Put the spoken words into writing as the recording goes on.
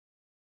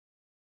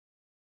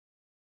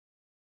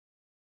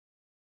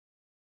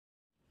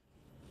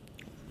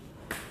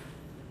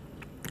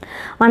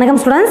வணக்கம்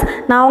ஸ்டூடெண்ட்ஸ்,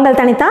 நான் உங்கள்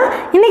தனிதா.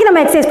 இன்னைக்கு நம்ம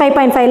எக்ஸசைஸ்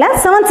 5.5ல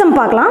 7th sum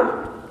பார்க்கலாம்.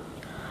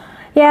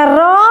 A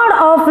rod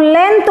of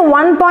length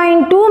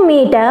 1.2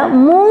 meter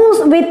moves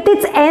with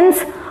its ends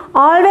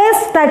always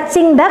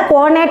touching the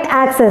coordinate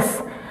axis.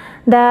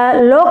 The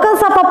locus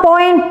of a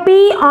point P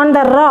on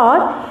the rod,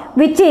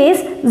 which is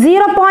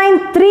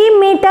 0.3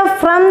 meter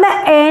from the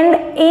end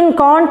in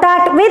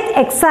contact with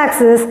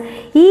x-axis,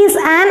 is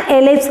an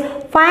ellipse.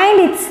 Find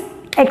its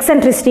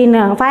eccentricity.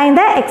 Find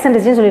the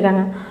eccentricity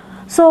சொல்லிருக்காங்க.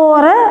 So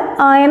ஒரு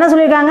என்ன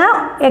சொல்லியிருக்காங்க,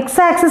 X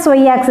axis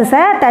Y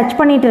ஆக்சிஸை touch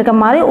பண்ணிகிட்டு இருக்க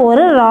மாதிரி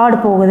ஒரு rod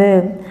போகுது.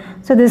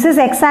 So this is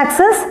X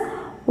axis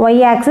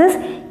Y axis.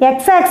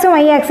 X ஆக்ஸும்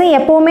Y ஆக்ஸும்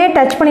எப்போவுமே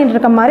டச் பண்ணிகிட்டு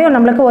இருக்க மாதிரி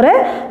நம்மளுக்கு ஒரு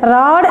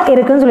ராட்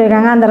இருக்குதுன்னு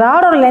சொல்லியிருக்காங்க. அந்த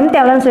ராடோட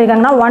லென்த் எவ்வளோன்னு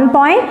சொல்லியிருக்காங்கன்னா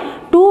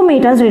 1.2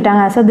 மீட்டர்னு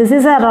சொல்லிட்டாங்க. So this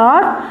is a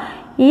rod.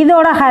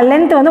 இதோட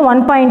லென்த் வந்து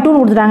 1.2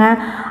 கொடுத்துட்டாங்க.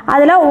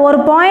 அதில் ஒரு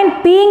பாயிண்ட்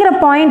பிங்கிற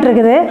பாயிண்ட்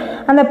இருக்குது.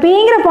 அந்த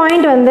பிங்கிற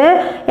பாயிண்ட் வந்து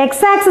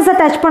எக்ஸ் ஆக்சிஸை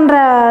டச் பண்ணுற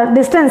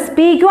டிஸ்டன்ஸ்,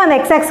 பிக்கும் அந்த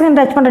எக்ஸ் ஆக்சிஸும்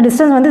டச் பண்ணுற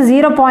டிஸ்டன்ஸ் வந்து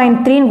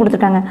 0.3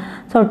 கொடுத்துட்டாங்க.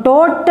 ஸோ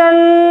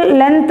டோட்டல்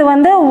லென்த்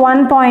வந்து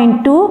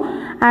 1.2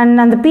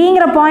 அண்ட் அந்த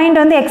பிங்கிற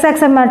பாயிண்ட் வந்து எக்ஸ்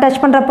ஆக்ஸை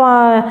டச் பண்ணுற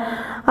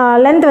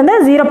லென்த் வந்து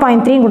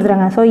 0.3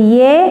 கொடுத்துட்டாங்க. ஸோ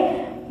ஏ,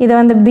 இது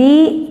வந்து பி,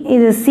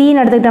 இது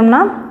சின்னு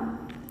எடுத்துக்கிட்டோம்னா,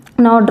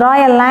 now draw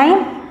a line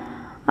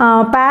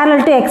parallel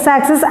to x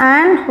axis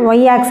and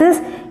y axis.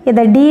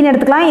 இதை dன்னு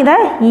எடுத்துக்கலாம், இதை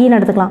ஈன்னு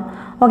எடுத்துக்கலாம்.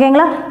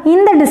 ஓகேங்களா?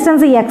 இந்த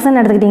டிஸ்டன்ஸ் எக்ஸ்ன்னு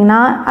எடுத்துக்கிட்டிங்கன்னா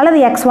அல்லது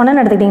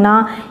x1ன்னு எடுத்துக்கிட்டிங்கன்னா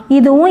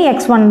இதுவும்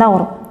x1 தான்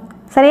வரும்.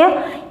 சரியா?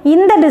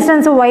 இந்த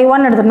டிஸ்டன்ஸ்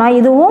y1 எடுத்துட்டோம்னா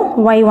இதுவும்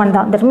y1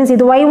 தான். தட் மீன்ஸ்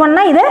இது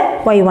y1னா இது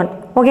y1.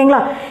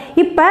 ஓகேங்களா?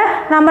 இப்போ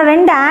நம்ம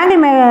ரெண்டு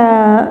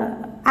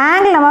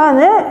ஆங்கிள் நம்ம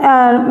வந்து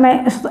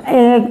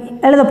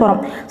எழுத போகிறோம்.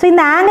 ஸோ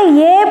இந்த ஆங்கிள்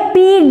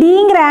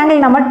ஏபிடிங்கிற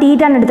ஆங்கிள் நம்ம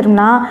டீட்டான்னு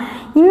எடுத்துட்டோம்னா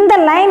இந்த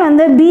லைன்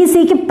வந்து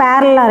பிசிக்கு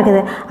பேரலாக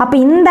இருக்குது. அப்போ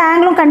இந்த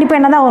ஆங்கிளும் கண்டிப்பாக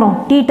என்ன தான் வரும்,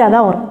 டீட்டா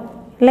தான் வரும்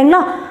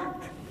இல்லைங்களா?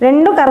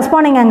 ரெண்டும்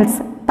கரஸ்பாண்டிங் ஆங்கிள்ஸ்,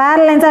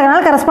 பேரல் லைன்ஸாக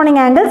இருக்கிறனால கரஸ்பாண்டிங்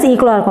ஆங்கிள்ஸ்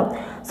ஈக்குவலாக இருக்கும்.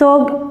 ஸோ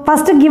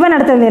ஃபஸ்ட்டு கிவன்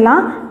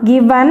எடுத்துக்கலாம்.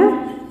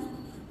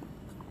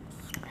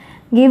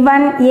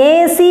 given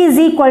AC is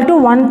equal to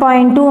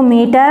 1.2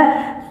 meter,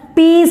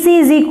 PC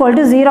is equal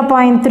to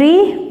 0.3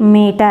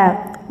 meter.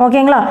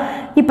 ஓகேங்களா?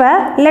 இப்போ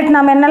லெட்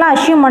நம்ம என்னெல்லாம்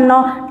அஷ்யூம்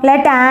பண்ணோம்,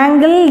 let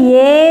angle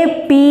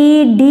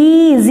APD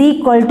is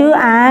equal to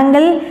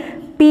angle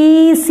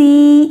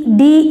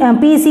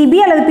PCB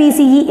அல்லது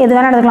PCE எது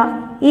வேணால் எடுத்துக்கலாம்,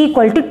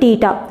 ஈக்குவல் டு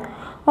டீட்டா.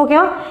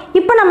 ஓகேவா?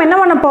 இப்போ நம்ம என்ன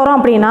பண்ண போகிறோம்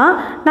அப்படின்னா,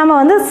 நம்ம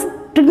வந்து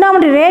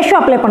ட்ரிக்னாமெட்ரி ரேஷியோ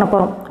அப்ளை பண்ண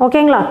போகிறோம்.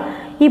 ஓகேங்களா?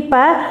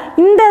 இப்போ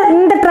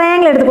இந்த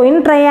ட்ரையாங்கிள் எடுத்துக்கோ.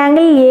 இன்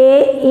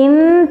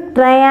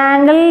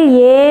ட்ரையாங்கிள்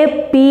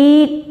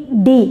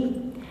ஏபிடி,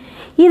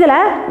 இதில்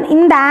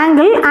இந்த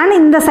ஆங்கிள் அண்ட்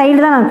இந்த சைடு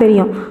தான் எனக்கு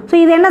தெரியும். ஸோ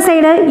இது என்ன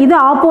சைடு, இது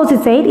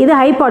ஆப்போசிட் சைடு, இது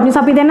ஹைபாட்னியூஸ்.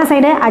 அப்போ இது என்ன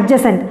சைடு,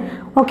 அட்ஜசன்ட்.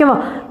 ஓகேவா?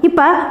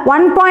 இப்போ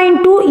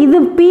 1.2 இது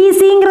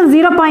பிசிங்கிறது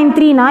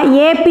 0.3னா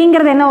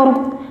ஏபிங்கிறது என்ன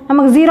வரும்,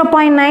 நமக்கு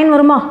 0.9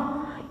 வருமா?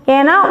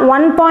 ஏன்னா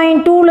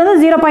 1.2லேருந்து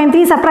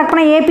 0.3 சப்ராக்ட்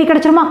பண்ணால் ஏபி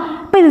கிடச்சிருமா?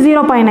 இப்போ இது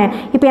 0.9.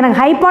 இப்போ எனக்கு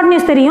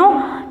ஹைபாட்னியூஸ் தெரியும்,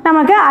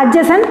 நமக்கு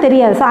அட்ஜசன்ட்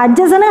தெரியாது. ஸோ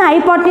அட்ஜசன்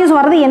ஹைபாட்னியூஸ்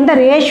வர்றது எந்த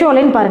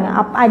ரேஷியோலன்னு பாருங்கள்.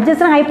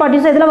 அட்ஜசன்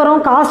ஹைபாட்னியூஸ் எதில் வரும்,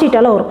 காஸ்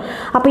தீட்டாவில் வரும்.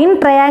 அப்போ இன்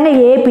triangle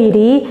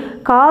APD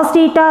cos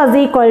theta is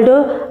equal to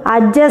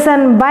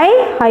adjacent by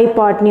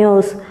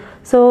hypotenuse.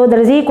 So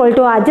that is equal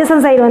to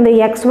adjacent side வந்து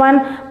x1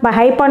 பை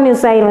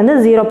ஹைபாட்னியூஸ் சைடு வந்து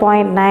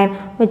 0.9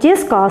 which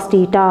is cos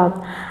theta.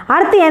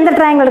 அடுத்து எந்த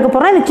ட்ரையாங்கிள் எடுக்க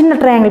போகிறோம், இது சின்ன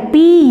ட்ரையாங்கிள்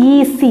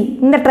PEC.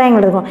 இந்த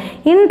ட்ரையாங்கிள் எடுக்கும்.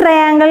 இன்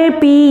ட்ரையாங்கிள்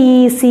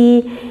PEC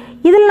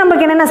இதில்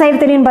நமக்கு என்னென்ன சைடு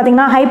தெரியும்னு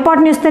பார்த்தீங்கன்னா,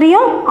 ஹைபாட்னியூஸ்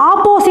தெரியும்,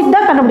 ஆப்போசிட்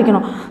தான்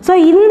கண்டுபிடிக்கணும். ஸோ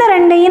இந்த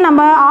ரெண்டையும்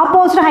நம்ம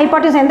ஆப்போசிட்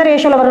ஹைபாட்னியூஸ் எந்த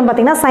ரேஷியோவில் வரும்னு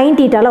பார்த்தீங்கன்னா சைன்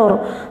தீட்டாவில்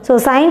வரும். ஸோ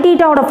சைன்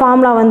தீட்டாவோட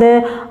ஃபார்முலா வந்து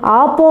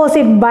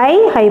ஆப்போசிட் பை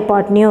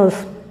ஹைபாட்னியூஸ்.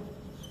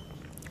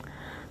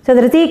 ஸோ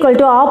இது இஸ்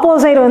ஈக்குவல் டு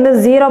ஆப்போசைட் வந்து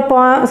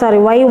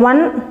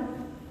y1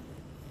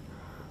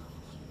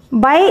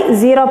 by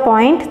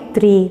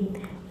 0.3.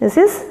 this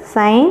is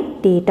sin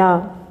theta.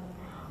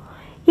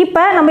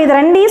 இப்போ நம்ம இது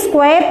ரெண்டையும்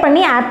ஸ்கொயர்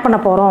பண்ணி ஆட் பண்ண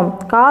போகிறோம்.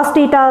 காஸ்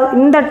தீட்டா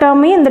இந்த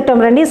டேர்மையும் இந்த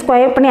டேர்ம் ரெண்டையும்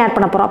ஸ்கொயர் பண்ணி ஆட்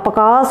பண்ண போகிறோம். அப்போ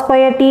cos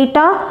square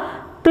theta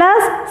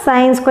plus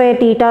sine square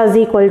theta is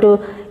equal to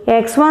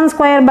x1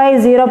 square by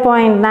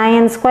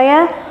 0.9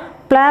 square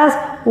plus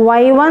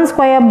y1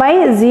 square by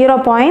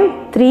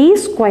 0.3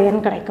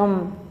 ஸ்கொயர்னு கிடைக்கும்.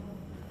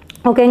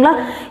 ஓகேங்களா?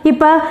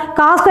 இப்போ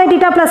cos square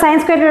theta plus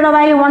sine square theta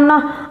value 1னா,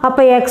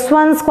 அப்போ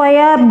x1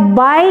 ஸ்கொயர்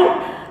பை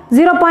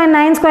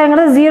 0.9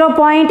 ஸ்கொயருங்கிறது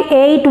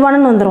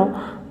 0.81 வந்துடும்.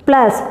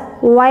 ப்ளஸ்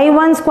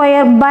y1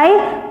 ஸ்கொயர் பை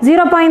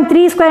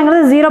 0.3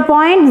 ஸ்கொயருங்கிறது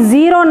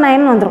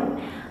 0.09 வந்துடும்.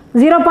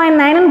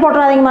 0.9ன்னு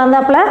போட்டுறாதீங்க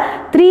மறந்தாப்பில்,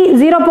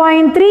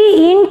 0.3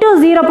 into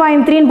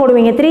 0.3ன்னு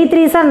போடுவீங்க. 3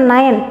 3s are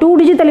 9, 2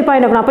 digit தள்ளி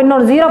பாயிண்ட் வைக்கணும். அப்போ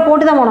இன்னொரு 0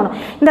 போட்டு தான் போடணும்.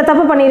 இந்த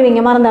தப்பு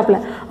பண்ணிடுவீங்க மறந்தாப்பில்.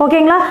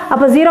 ஓகேங்களா?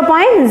 அப்போ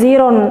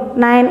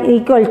 0.09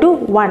 ஈக்குவல் டு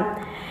 1.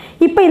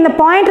 இப்போ இந்த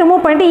பாயிண்ட்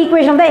ரிமூவ் பண்ணிட்டு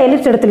ஈக்குவேஷன் ஆஃப் த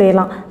எலிப்ஸ்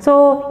எடுத்துடலாம். So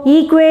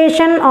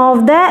equation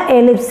of the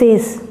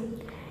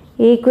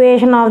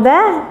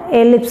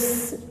ellipse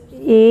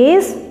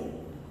is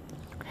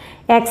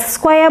x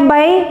square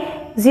by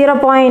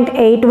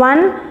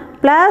 0.81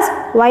 plus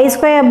y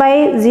square by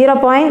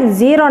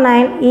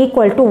 0.09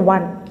 equal to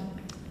 1.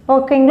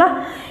 ஓகேங்களா?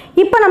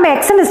 இப்போ நம்ம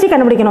எக்ஸென்ட்ரிசிட்டி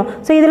கண்டுபிடிக்கணும்.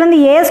 ஸோ இதுலேருந்து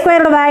ஏ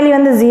ஸ்கொயரோட வேல்யூ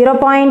வந்து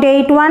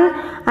 0.81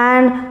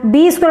 அண்ட்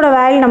பி ஸ்கொயரோட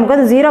வேல்யூ நமக்கு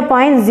வந்து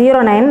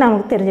 0.09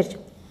 நமக்கு தெரிஞ்சிருச்சு.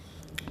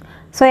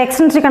 So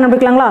eccentricity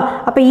கண்டுபிடிக்கலாங்களா?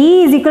 அப்போ E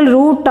is equal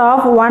root of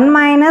 1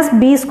 minus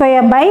b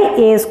square by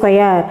a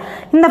square.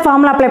 இந்த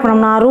ஃபார்முலா அப்ளை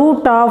பண்ணோம்னா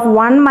root of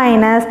 1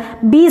 minus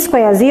b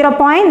square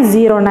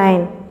 0.09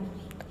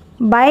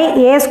 by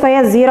a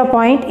square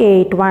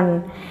 0.81.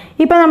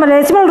 இப்போ நம்ம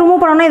டெசிமல்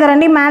ரிமூவ் பண்ணோம்னா இதை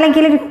ரெண்டையும் மேலே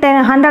கீழே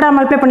 100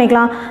 மல்டிப்ளை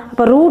பண்ணிக்கலாம்.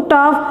 அப்போ ரூட்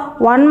ஆஃப்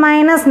 1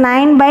 minus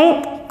 9 by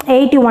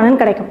 81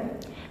 கிடைக்கும்.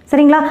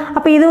 சரிங்களா?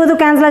 அப்போ இது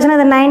கேன்சல் ஆச்சுன்னா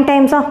இது 9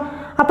 டைம்ஸா?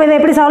 அப்போ இதை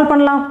எப்படி சால்வ்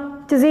பண்ணலாம்?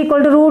 It is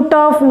equal to root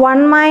of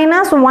 1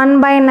 minus 1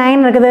 by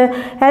 9 இருக்குது.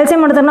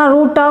 எல்சிஎம் எடுத்தோம்னா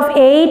root of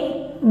 8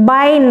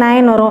 by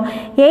 9 வரும்.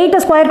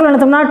 8 ஸ்கொயர்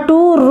எடுத்தோம்னா 2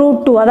 root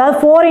 2, அதாவது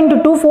 4 into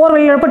 2, 4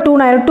 வெளியில் எடுப்ப 2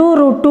 ஆயிரும். 2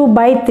 root 2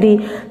 by 3.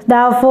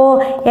 Therefore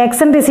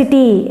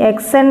eccentricity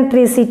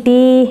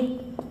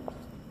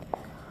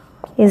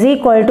is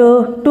equal to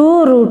 2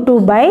 root 2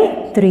 by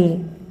 3.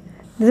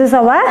 This is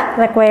our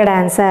required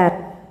answer.